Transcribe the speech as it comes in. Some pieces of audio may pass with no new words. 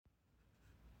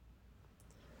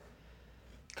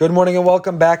Good morning and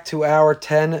welcome back to our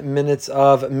 10 minutes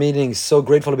of meetings. So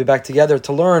grateful to be back together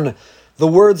to learn the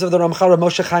words of the Ramchal Rav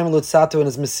Moshe Chaim Luzzatto and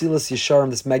his Mesilas Yesharim,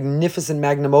 this magnificent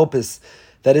magnum opus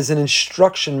that is an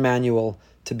instruction manual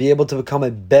to be able to become a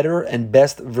better and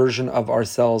best version of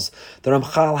ourselves. The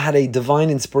Ramchal had a divine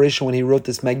inspiration when he wrote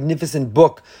this magnificent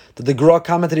book that the Gra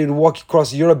commented he would walk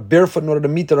across Europe barefoot in order to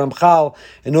meet the Ramchal,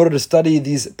 in order to study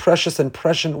these precious and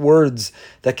prescient words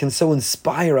that can so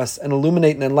inspire us and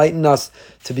illuminate and enlighten us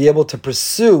to be able to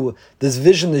pursue this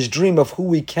vision, this dream of who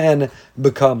we can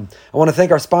become. I want to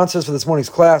thank our sponsors for this morning's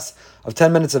class of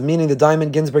 10 minutes of meaning, the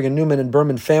Diamond, Ginsburg, and Newman and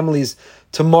Berman families,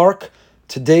 to mark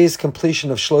today's completion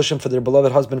of Shloshim for their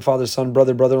beloved husband, father, son,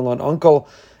 brother, brother-in-law, and uncle,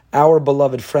 our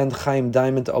beloved friend Chaim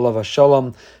Diamond, Alav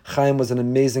Hashalom. Chaim was an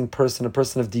amazing person, a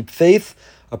person of deep faith,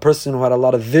 a person who had a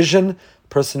lot of vision, a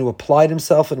person who applied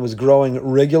himself and was growing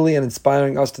regularly and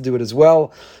inspiring us to do it as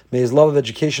well. May his love of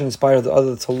education inspire the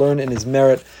others to learn in his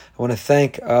merit. I want to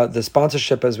thank the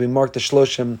sponsorship as we mark the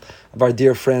Shloshim of our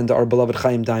dear friend, our beloved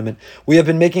Chaim Diamond. We have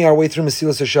been making our way through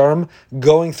Mesilas Yesharim,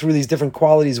 going through these different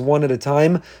qualities one at a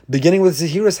time, beginning with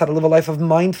Zehiris, how to live a life of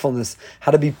mindfulness,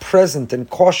 how to be present and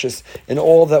cautious in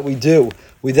all that we do.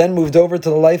 We then moved over to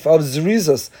the life of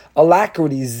Zrizos,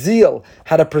 alacrity, zeal,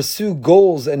 how to pursue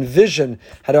goals and vision,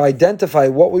 how to identify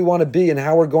what we want to be and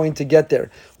how we're going to get there.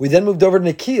 We then moved over to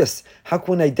Nikias, how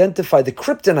can we identify the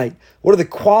kryptonite? What are the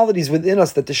qualities within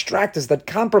us that distract us, that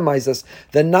compromise us,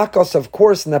 that knock us off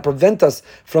course, and that prevent us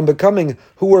from becoming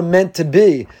who we're meant to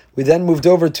be? We then moved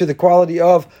over to the quality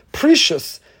of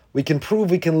precious. We can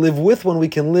prove we can live with when we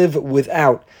can live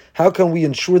without. How can we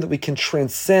ensure that we can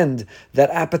transcend that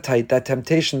appetite, that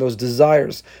temptation, those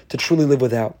desires to truly live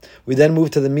without? We then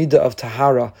move to the midah of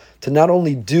tahara, to not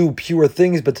only do pure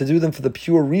things, but to do them for the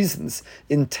pure reasons.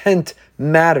 Intent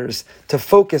matters, to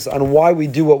focus on why we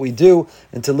do what we do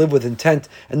and to live with intent.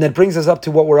 And that brings us up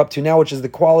to what we're up to now, which is the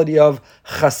quality of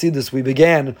Chasidus. We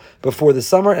began before the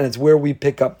summer, and it's where we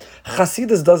pick up.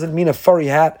 Chasidus doesn't mean a furry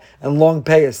hat and long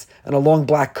payas and a long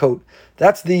black coat.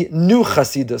 That's the new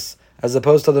Chasidus, as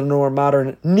opposed to the more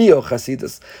modern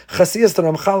neo-Chasidus. Chasidus, the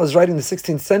Ramchal is writing in the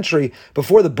 16th century,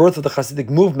 before the birth of the Hasidic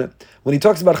movement. When he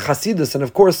talks about Chasidus, and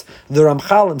of course the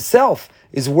Ramchal himself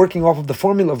is working off of the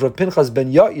formula of Rav Pinchas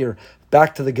ben Yair,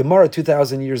 back to the Gemara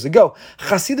 2,000 years ago.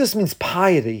 Chasidus means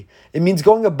piety. It means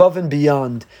going above and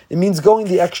beyond. It means going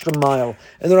the extra mile.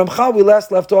 And the Ramchal we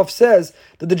last left off says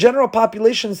that the general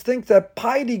populations think that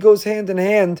piety goes hand in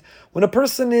hand when a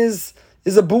person is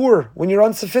a boor, when you're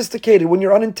unsophisticated, when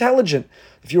you're unintelligent.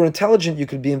 If you're intelligent, you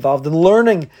could be involved in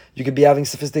learning. You could be having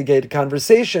sophisticated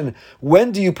conversation.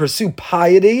 When do you pursue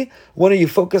piety? When are you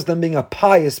focused on being a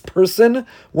pious person?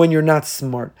 When you're not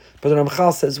smart. But the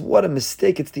Ramchal says, what a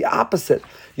mistake. It's the opposite.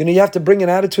 You have to bring an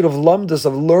attitude of lumdus,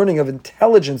 of learning, of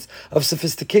intelligence, of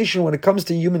sophistication when it comes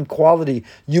to human quality,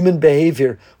 human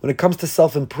behavior, when it comes to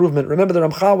self-improvement. Remember, the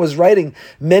Ramchal was writing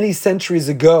many centuries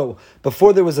ago,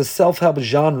 before there was a self-help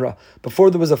genre, before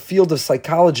there was a field of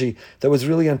psychology that was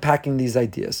really unpacking these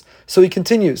ideas. So he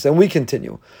continues, and we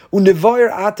continue. Unevoyer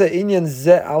ata inyan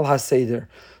ze al haseder.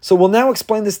 So we'll now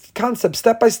explain this concept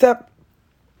step by step.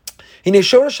 At the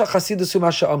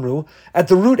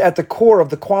root, at the core of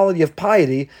the quality of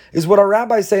piety, is what our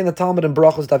rabbis say in the Talmud in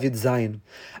Brachos David Zayin.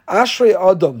 Ashrei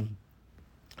Adam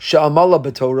she'amala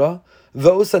b'Torah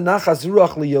v'osa nachas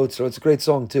ruach liyotzro. It's a great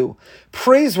song too.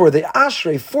 Praiseworthy,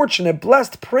 Ashrei, fortunate,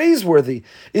 blessed, praiseworthy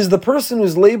is the person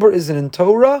whose labor is in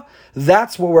Torah.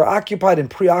 That's what we're occupied and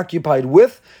preoccupied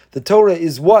with. The Torah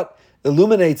is what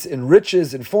illuminates,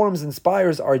 enriches, informs,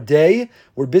 inspires our day.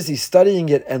 We're busy studying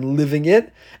it and living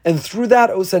it. And through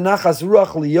that, osa nachas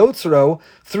ruach liyotzro,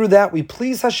 through that we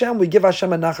please Hashem, we give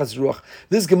Hashem a nachas ruach.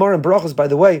 This Gemara in Brachos, by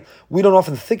the way, we don't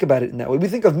often think about it in that way. We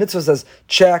think of mitzvahs as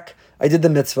check, I did the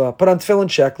mitzvah, put on tefillin,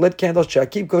 check, lit candles,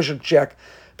 check, keep kosher, check.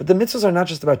 But the mitzvahs are not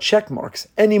just about check marks,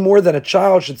 any more than a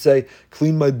child should say,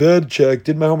 clean my bed, check,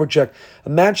 did my homework, check.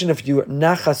 Imagine if you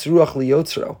nachas ruach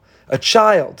liyotzro, a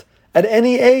child, at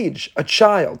any age, a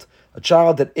child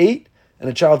at 8 and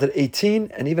a child at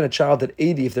 18 and even a child at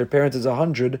 80, if their parent is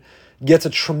 100, gets a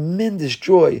tremendous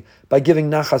joy by giving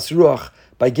nachas ruach,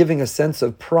 by giving a sense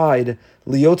of pride,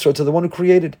 liyotzro, to the one who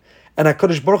created. And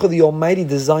HaKadosh Baruch Hu, the Almighty,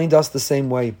 designed us the same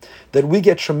way, that we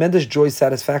get tremendous joy,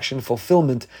 satisfaction,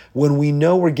 fulfillment when we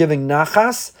know we're giving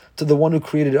nachas to the one who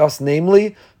created us,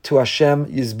 namely to Hashem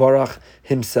Yisbarach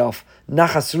Himself.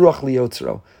 Nachas ruach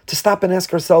liyotzro. To stop and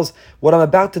ask ourselves, what I'm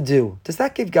about to do, does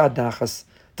that give God nachas?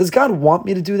 Does God want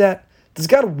me to do that? Does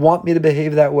God want me to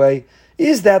behave that way?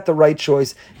 Is that the right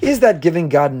choice? Is that giving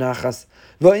God nachas?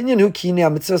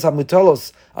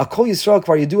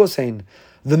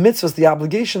 The mitzvahs, the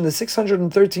obligation, the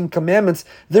 613 commandments,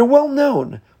 they're well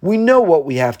known. We know what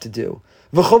we have to do.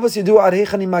 And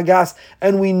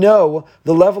we know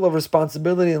the level of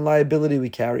responsibility and liability we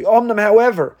carry.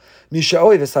 However, if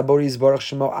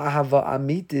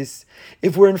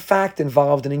we're in fact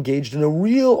involved and engaged in a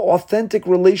real, authentic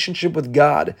relationship with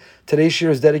God, today's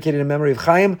shir is dedicated in memory of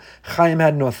Chaim. Chaim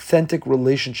had an authentic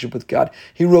relationship with God.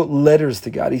 He wrote letters to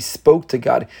God. He spoke to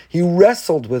God. He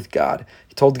wrestled with God.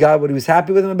 He told God what he was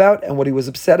happy with him about and what he was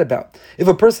upset about. If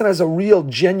a person has a real,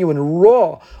 genuine,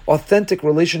 raw, authentic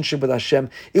relationship with Hashem,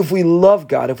 if we love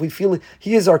God, if we feel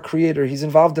He is our creator, He's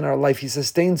involved in our life, He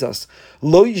sustains us.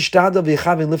 Lo yishtadav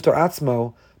v'yichavin liftor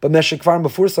atzmo, but meshekvar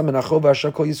mefursam menachov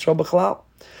v'ashar kol Yisrael b'chalal.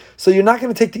 So you're not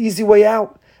going to take the easy way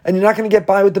out, and you're not going to get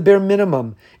by with the bare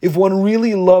minimum. If one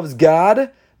really loves God,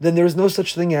 then there is no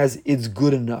such thing as it's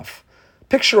good enough.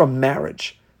 Picture a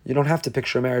marriage. You don't have to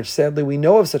picture a marriage. Sadly, we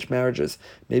know of such marriages.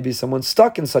 Maybe someone's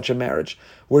stuck in such a marriage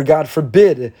where, God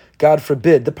forbid,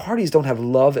 the parties don't have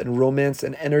love and romance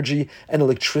and energy and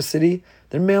electricity.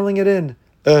 They're mailing it in.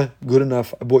 Good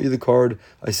enough. I bought you the card.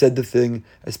 I said the thing.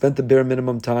 I spent the bare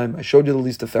minimum time. I showed you the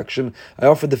least affection. I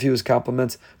offered the fewest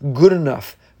compliments. Good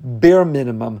enough. Bare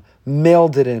minimum.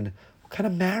 Mailed it in. What kind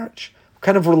of marriage? What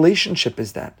kind of relationship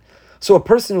is that? So a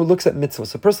person who looks at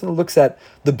mitzvahs, a person who looks at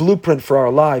the blueprint for our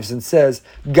lives and says,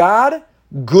 God,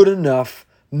 good enough,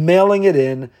 mailing it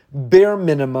in, bare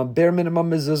minimum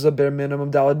mezuzah, bare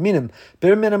minimum daled minim,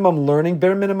 bare minimum learning,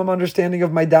 bare minimum understanding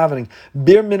of my davening,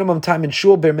 bare minimum time in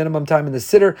shul, bare minimum time in the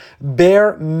siddur,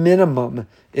 bare minimum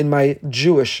in my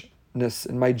Jewishness,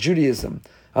 in my Judaism.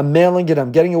 I'm mailing it,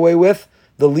 I'm getting away with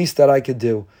the least that I could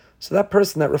do. So that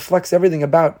person, that reflects everything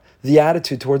about the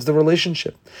attitude towards the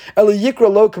relationship. Instead,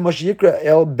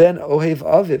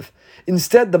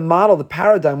 the model, the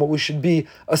paradigm, what we should be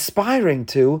aspiring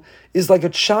to is like a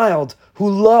child who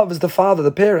loves the father,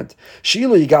 the parent.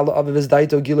 If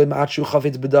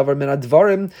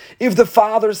the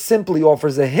father simply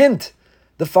offers a hint,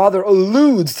 the father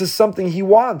alludes to something he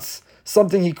wants,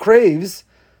 something he craves,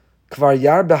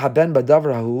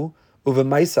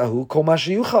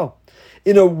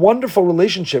 in a wonderful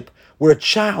relationship where a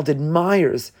child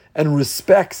admires and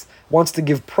respects, wants to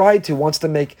give pride to, wants to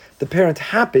make the parent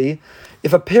happy,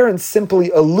 if a parent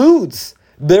simply alludes,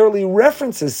 barely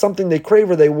references something they crave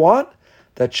or they want,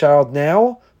 that child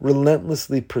now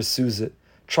relentlessly pursues it,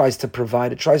 tries to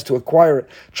provide it, tries to acquire it,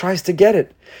 tries to get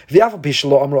it. Even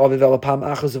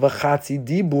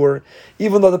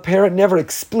though the parent never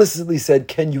explicitly said,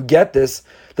 can you get this?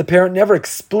 The parent never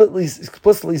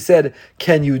explicitly said,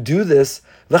 can you do this?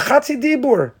 The chatzi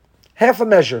dibur, half a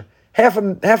measure, half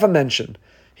a mention.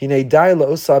 But if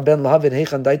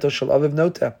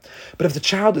the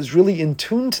child is really in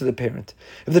tune to the parent,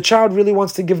 if the child really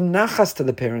wants to give nachas to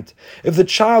the parent, if the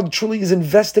child truly is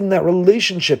invested in that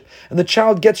relationship, and the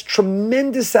child gets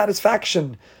tremendous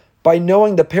satisfaction by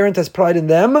knowing the parent has pride in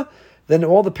them, then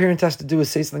all the parent has to do is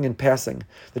say something in passing.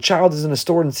 The child is in a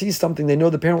store and sees something they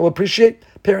know the parent will appreciate.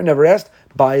 Parent never asked,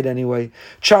 buy it anyway.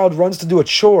 Child runs to do a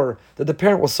chore that the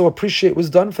parent will so appreciate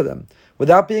was done for them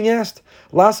without being asked.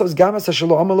 Lasso is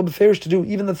gamas to do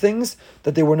even the things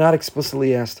that they were not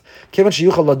explicitly asked.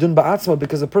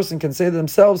 Because a person can say to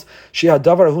themselves,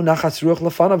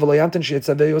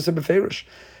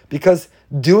 because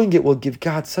doing it will give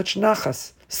God such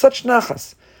nachas, such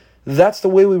nachas. That's the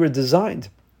way we were designed.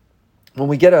 When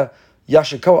we get a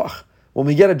yasher koach, when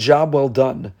we get a job well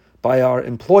done by our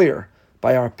employer,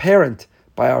 by our parent,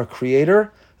 by our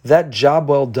creator, that job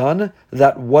well done,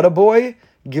 that what a boy,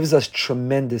 gives us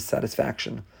tremendous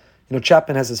satisfaction. You know,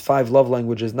 Chapman has his 5 love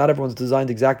languages. Not everyone's designed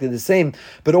exactly the same,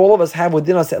 but all of us have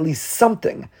within us at least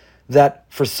something that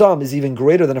for some is even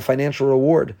greater than a financial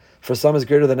reward. For some is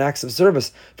greater than acts of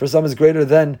service. For some is greater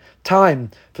than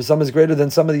time. For some is greater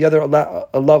than some of the other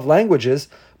love languages.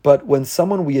 But when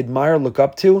someone we admire, look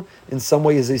up to, in some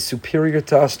way is a superior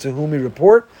to us, to whom we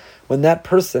report, when that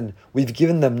person, we've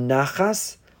given them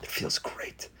nachas, it feels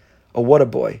great. A what a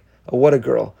boy, a what a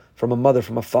girl, from a mother,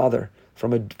 from a father,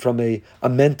 from a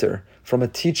mentor, from a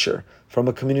teacher, from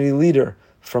a community leader,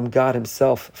 from God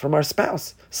Himself, from our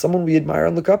spouse, someone we admire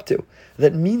and look up to.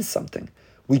 That means something.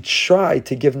 We try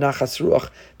to give nachas ruach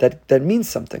that means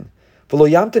something. We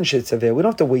don't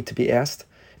have to wait to be asked.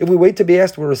 If we wait to be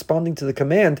asked, we're responding to the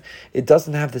command. It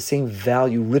doesn't have the same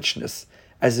value, richness,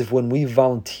 as if when we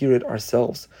volunteer it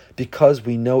ourselves, because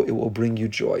we know it will bring you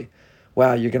joy.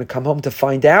 Wow, you're going to come home to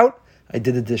find out I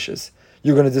did the dishes.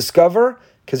 You're going to discover,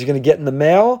 because you're going to get in the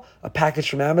mail a package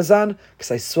from Amazon,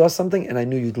 because I saw something and I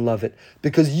knew you'd love it.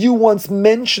 Because you once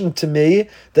mentioned to me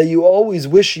that you always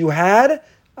wish you had,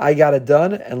 I got it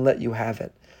done and let you have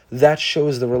it. that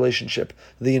shows the relationship,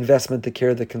 the investment, the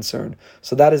care, the concern.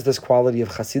 So that is this quality of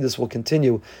Chassidus. Will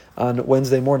continue on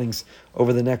Wednesday mornings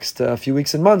over the next few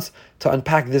weeks and months to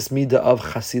unpack this midah of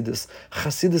Chassidus.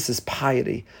 Chassidus is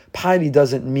piety. Piety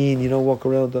doesn't mean, walk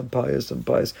around, I'm pious.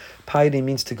 Piety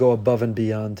means to go above and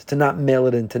beyond, to not mail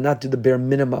it in, to not do the bare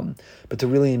minimum, but to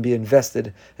really be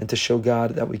invested and to show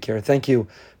God that we care. Thank you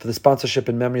for the sponsorship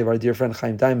in memory of our dear friend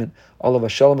Chaim Diamond. All of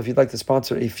us shalom. If you'd like to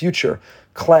sponsor a future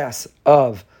class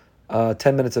of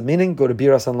 10 minutes of meaning, go to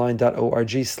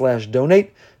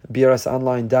brsonline.org/donate,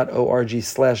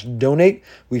 brsonline.org/donate.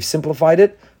 We've simplified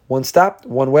it. One stop,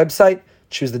 one website.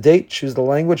 Choose the date, choose the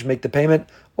language, make the payment.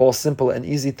 All simple and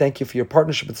easy. Thank you for your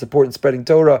partnership and support in spreading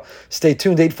Torah. Stay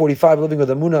tuned, 8:45, Living with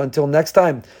Amunah. Until next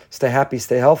time, stay happy,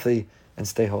 stay healthy, and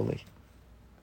stay holy.